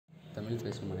தமிழ்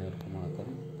பேசும் அனைவருக்கும்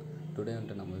வணக்கம். டுடே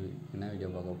நம்ம என்ன வீடியோ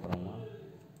பார்க்க போகிறோம்னா,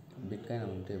 பிட்காயினை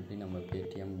எப்படி நம்ம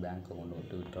பேடிஎம் பேங்க்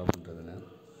அக்கௌண்ட் வித்ட்ரா பண்ணுறதுன்னு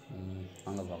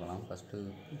வாங்க பார்க்கலாம். ஃபஸ்ட்டு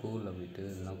கூகுளில் போய்ட்டு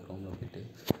இல்லைனா க்ரோமில் போய்ட்டு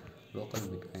லோக்கல்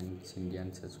பிட்காயின்ஸ்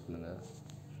இந்தியான்னு சர்ச் பண்ணுங்கள்.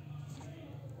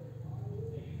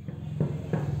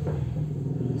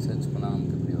 சர்ச் பண்ணால்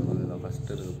நமக்கு இப்படி வரும். இதில்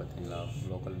ஃபஸ்ட்டு இருக்குது பார்த்தீங்களா,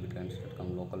 local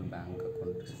பிட்காயின்ஸ்.com local bank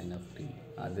account sign up free.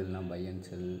 அது இல்லைனா by and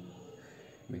sell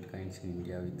bitcoins in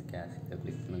India with cash. இதை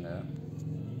கிளிக் பண்ணுங்கள்.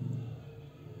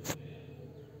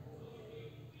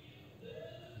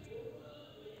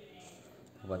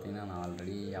 இப்போ பார்த்தீங்கன்னா நான்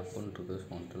ஆல்ரெடி அக்கௌண்ட் இருக்குது,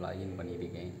 ஸோ லாகின்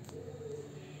பண்ணியிருக்கேன்.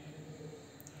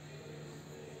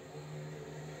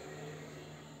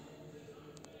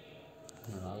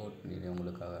 லாக் அவுட் பண்ணிடுறேன்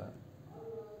உங்களுக்காக.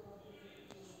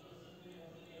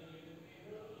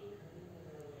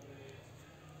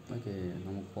 ஓகே,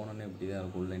 நமக்கு போனோன்னே இப்படி தான்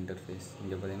இருக்கும் உள்ள இன்டர்ஃபேஸ்.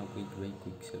 இங்கே பார்த்தீங்கன்னா குயிக் பை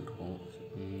குயிக் செல் இருக்கும்.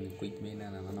 குயிக் பைனா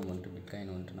என்னென்னா நம்ம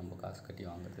பிட்காயின் நம்ம காசு கட்டி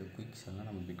வாங்குறது. குயிக் செல்னால்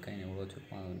நம்ம பிட்காயின் எவ்வளோ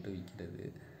வச்சுருப்போம் அதை விற்கிறது.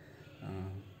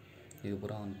 இது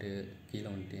பூரா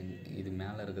கீழே இது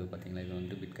மேலே இருக்குது பார்த்தீங்களா,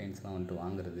 இது பிட்காயின்ஸ்லாம்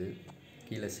வாங்குறது.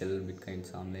 கீழே செல்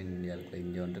பிட்காயின்ஸ் ஆன்லைன் இந்தியா இருக்குது.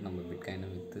 இங்கே நம்ம பிட்காயினை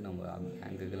விற்று நம்ம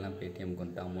பேங்க்குக்கெல்லாம்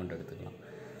பேடிஎம்க்கு அமௌண்ட் எடுத்துக்கலாம்.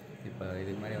 இப்போ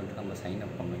இதுக்கு முன்னாடி நம்ம சைன்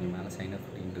அப் பண்ணணும். இங்கே மேலே சைன் அப்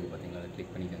அப்படின்னு இருக்குது பார்த்தீங்களா, அதை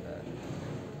கிளிக் பண்ணிக்கோங்க.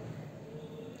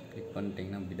 கிளிக்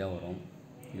பண்ணிட்டிங்கன்னா இப்படி தான் வரும்.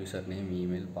 User name,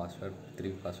 email, password,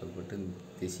 3 password போட்டு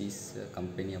திஸ் இஸ்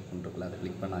கம்பெனி அப்படின்றக்குள்ள அதை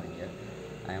கிளிக் பண்ணாதீங்க.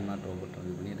 ஐ ஆம் நாட் ரோபோட்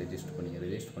பண்ணி ரெஜிஸ்டர் பண்ணிங்க.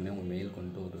 ரெஜிஸ்டர் பண்ணி உங்கள் மெயில்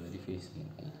ஒரு வெரிஃபிகேஷன்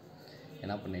இருக்கும்.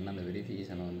 என்ன பண்ணிங்கன்னா அந்த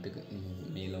வெரிஃபிகேஷனை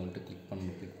மெயிலில் கிளிக்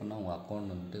பண்ணணும். கிளிக் பண்ணால் உங்கள்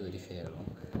அக்கௌண்ட் வெரிஃபை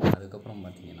ஆகிடும். அதுக்கப்புறம்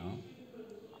பார்த்தீங்கன்னா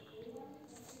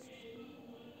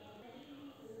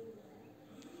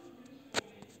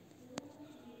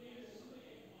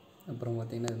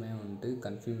இதுமாதிரி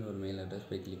கன்ஃபியூம் ஒரு மெயில் அட்ரஸ்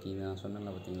போய் கிளிக்கிங். நான்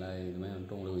சொன்னேன்ல பார்த்தீங்களா,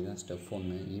 இதுமாதிரி உங்களுக்கு இதுதான் ஸ்டெப் 1.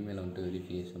 இமெயிலை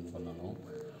வெரிஃபிகேஷன் பண்ணணும்.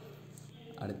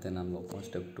 அடுத்து நம்ம வைப்போம்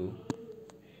ஸ்டெப் 2.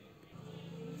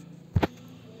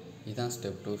 இதுதான்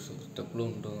ஸ்டெப் 2. ஸ்டெப்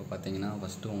 2 பார்த்தீங்கன்னா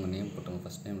ஃபஸ்ட்டு உங்கள் நேம் போட்டுருங்க.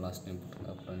 ஃபஸ்ட் நேம் லாஸ்ட் நேம்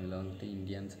போட்டுருங்க. அப்புறம் இதில்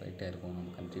இந்தியான்னு செலக்ட் ஆகிருக்கும்.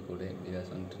 நம்ம கண்ட்ரி கோடு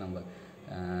இந்தியாஸ் நம்ம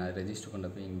ரெஜிஸ்டர்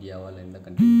பண்ணுறப்ப இந்தியாவா இல்லை எந்த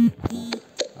கண்ட்ரி இருக்கும்.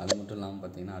 அது மட்டும் இல்லாமல்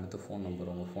பார்த்தீங்கன்னா அடுத்து ஃபோன்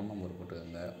நம்பர், உங்கள் ஃபோன் நம்பர்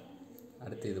போட்டுக்கோங்க.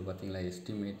 அடுத்து இது பார்த்தீங்களா,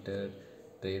 எஸ்டிமேட்டட்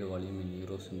ட்ரேட் வால்யூம் இன்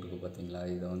யூரோஸ்ன்னு இருக்குது பார்த்தீங்களா,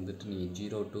 இதை நீங்கள்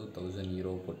 0 to 1000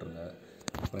 யூரோ போட்டுருங்க.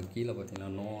 அப்புறம் கீழே பார்த்தீங்கன்னா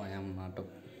no I am not a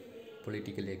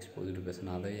politically exposed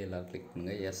person, அதை எல்லோரும் கிளிக்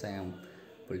பண்ணுங்கள். எஸ் ஐ ஆம்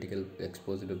பொலிட்டிக்கல்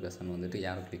எக்ஸ்போஸ்டு பர்சன்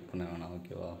யாரும் கிளிக் பண்ண வேணாம்.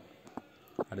 ஓகேவா.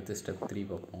 அடுத்து ஸ்டெப் 3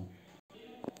 பார்ப்போம்.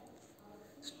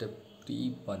 ஸ்டெப் 3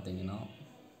 பார்த்தீங்கன்னா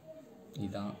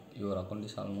இதுதான். Your account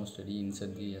is almost ready.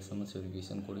 Insert the SMS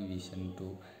verification code vision two.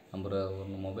 ஒரு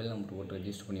மொபைல் நம்பர் போட்டு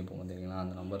ரெஜிஸ்டர் பண்ணிப்போம் பார்த்தீங்களா,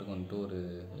 அந்த நம்பருக்கு ஒரு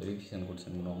வெரிஃபிகேஷன் கோட்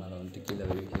சென்ட் பண்ணுவாங்க. அதை கீழே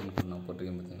வெரிஃபிகேஷன் கோட் நான்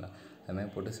போட்டிருக்கேன் பார்த்தீங்களா,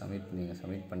 அதுமாதிரி போட்டு சப்மிட் பண்ணிங்க.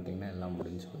 சப்மிட் பண்ணிட்டீங்கன்னா எல்லாம்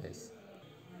முடிஞ்சு கைஸ்.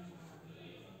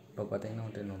 இப்போ பார்த்தீங்கன்னா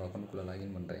என்னோடய அக்கௌண்ட்டுக்குள்ளே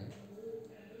லாகின் பண்ணுறேன்.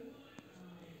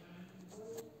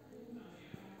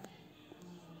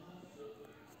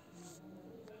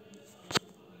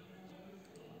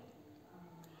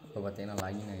 இப்போ பார்த்தீங்கன்னா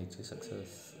லாகின் ஆகிடுச்சு.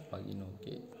 Success login.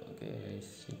 ஓகே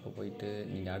இப்போ போயிட்டு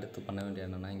நீங்கள் அடுத்து பண்ண வேண்டிய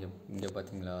என்னென்னா, இங்கே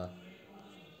பார்த்தீங்களா,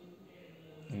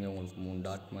 இங்கே உங்களுக்கு 3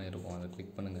 டாட் மாதிரி இருக்கும். அதை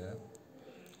கிளிக் பண்ணுங்கள்.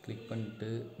 கிளிக் பண்ணிட்டு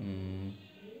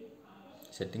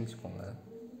செட்டிங்ஸ் போங்க.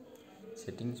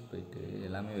 செட்டிங்ஸ் போயிட்டு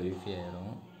எல்லாமே வெரிஃபை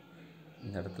ஆகிடும்.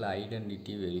 இந்த இடத்துல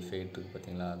ஐடென்டிட்டி வெரிஃபைட் இருக்குது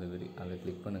பார்த்தீங்களா, அதை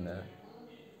கிளிக் பண்ணுங்கள்.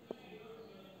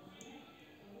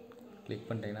 கிளிக்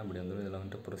பண்ணிட்டீங்கன்னா அப்படி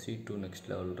இதில் ப்ரொசீட் டு நெக்ஸ்ட்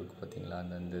லெவல் இருக்குது பார்த்தீங்களா,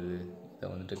 அந்த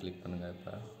இதை கிளிக் பண்ணுங்கள்.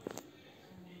 இப்போ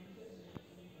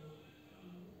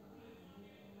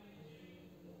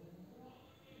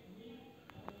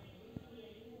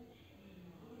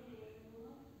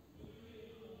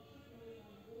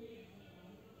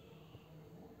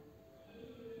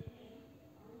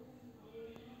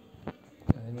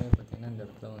அதேமாதிரி பார்த்தீங்கன்னா இந்த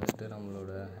இடத்துல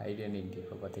நம்மளோட ஐடென்டிட்டி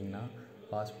இப்போ பார்த்தீங்கன்னா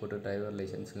பாஸ்போர்ட்டு, டிரைவர்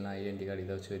லைசன்ஸ் இல்லைனா ஐடென்டி கார்டு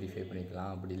இதை வச்சு வெரிஃபை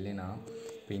பண்ணிக்கலாம். அப்படி இல்லைன்னா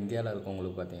இப்போ இந்தியாவில்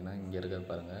இருக்கவங்களுக்கு பார்த்தீங்கன்னா இங்கே இருக்கிற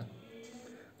பாருங்கள்,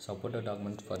 supported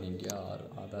documents for India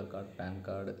Aadhaar card, pan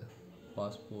card,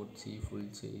 passport,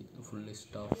 full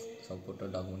list of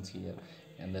supported documents year.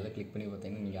 அந்த இதில் கிளிக் பண்ணி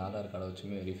பார்த்தீங்கன்னா நீங்கள் ஆதார் கார்டை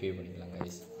வச்சுமே வெரிஃபை பண்ணிக்கலாம்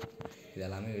கைஸ். இது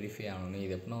எல்லாமே வெரிஃபை ஆகணும்.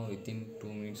 இது எப்படின்னா வித்தின்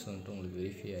 2 மினிட்ஸ் உங்களுக்கு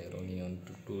வெரிஃபை ஆகிரும். நீங்கள்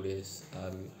 2 days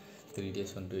ஆர் 3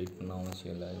 days வெயிட் பண்ண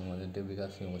அவசியம் இல்லை. இவங்க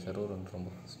பிகாஸ் இவங்க சர்வர் ரொம்ப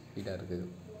ஸ்பீடாக இருக்குது.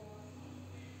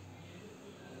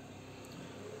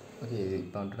 ஓகே,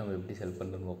 இப்போ நம்ம எப்படி செல்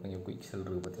பண்ணுறோன்னு பார்ப்போம். இங்கே குயிக் செல்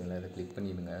இருக்குது பார்த்தீங்களா, இதை கிளிக்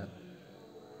பண்ணிடுங்க.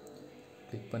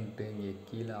 கிளிக் பண்ணிட்டு இங்கே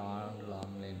கீழே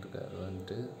ஆன்லைன் இருக்குது,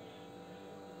 அது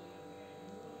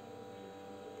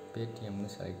பேடிஎம்னு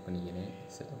செலக்ட் பண்ணிக்கிறேன்.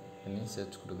 செலக்ட் பண்ணி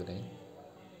சர்ச் கொடுக்குறேன்.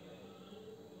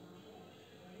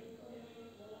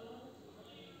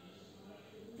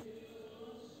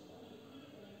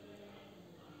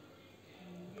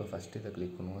 இப்போ ஃபஸ்ட்டு இதை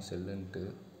கிளிக் பண்ணுவோம் செல்லுன்ட்டு.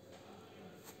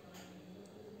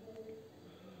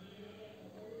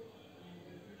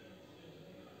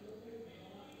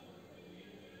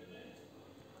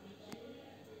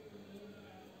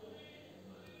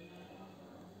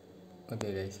 ஓகே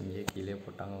கைஸ், இங்கேயே கீழே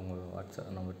போட்டாங்க உங்கள்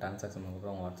வாட்ஸ்அப் நம்ம ட்ரான்சாக்ஷன் பண்ணப்போ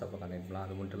அவங்க வாட்ஸ்அப்பை கனெக்ட் பண்ணலாம்.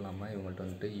 அது மட்டும் இல்லாமல் இவங்கள்ட்ட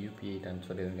வந்துட்டு யூபிஐ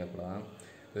ட்ரான்ஸ்ஃபர் எதுவும் கேட்கலாம்.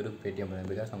 வெறும் பேடிஎம்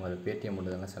பிகாஸ் நம்ம அது பேடிஎம்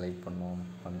மட்டும் தானே செலக்ட் பண்ணோம்.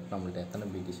 நம்மள்ட்ட எத்தனை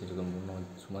பிடிசி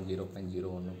இருக்குன்னு சும்மா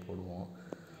 0.01 போடுவோம்.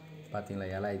 பார்த்தீங்களா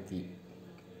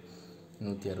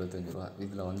 7165 ரூபா.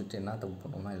 இதில் வந்துட்டு என்ன தப்பு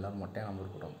பண்ணோம்னா எல்லோரும் மொட்டையாக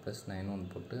நம்பர் போட்டோம் +91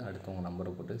 போட்டு அடுத்தவங்க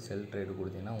நம்பரை போட்டு செல் ட்ரேடு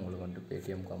கொடுத்தீங்கன்னா உங்களுக்கு வந்துட்டு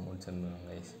பேடிஎம்க்கு அமௌண்ட் சென்ட் பண்ணுவாங்க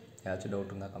கைஸ். ஏதாச்சும்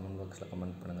டவுட் இருந்தால் கமெண்ட் பாக்ஸில்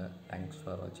கமெண்ட் பண்ணுங்கள். தேங்க்ஸ்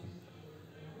ஃபார் வாட்சிங்.